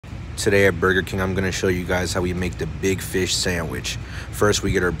Today at Burger King, I'm going to show you guys how we make the big fish sandwich. First,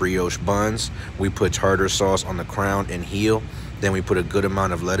 we get our brioche buns. We put tartar sauce on the crown and heel. Then we put a good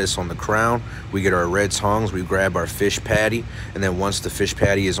amount of lettuce on the crown. We get our red tongs. We grab our fish patty. And then once the fish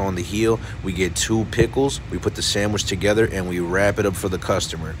patty is on the heel, we get 2 pickles. We put the sandwich together and we wrap it up for the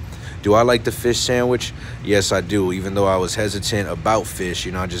customer. Do I like the fish sandwich? Yes, I do. Even though I was hesitant about fish,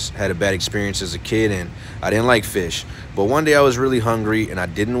 I just had a bad experience as a kid and I didn't like fish. But one day I was really hungry and I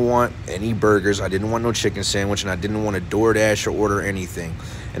didn't want any burgers. I didn't want no chicken sandwich and I didn't want to DoorDash or order anything.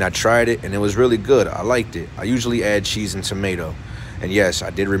 And I tried it and it was really good. I liked it. I usually add cheese and tomato. And yes, I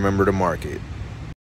did remember to mark it.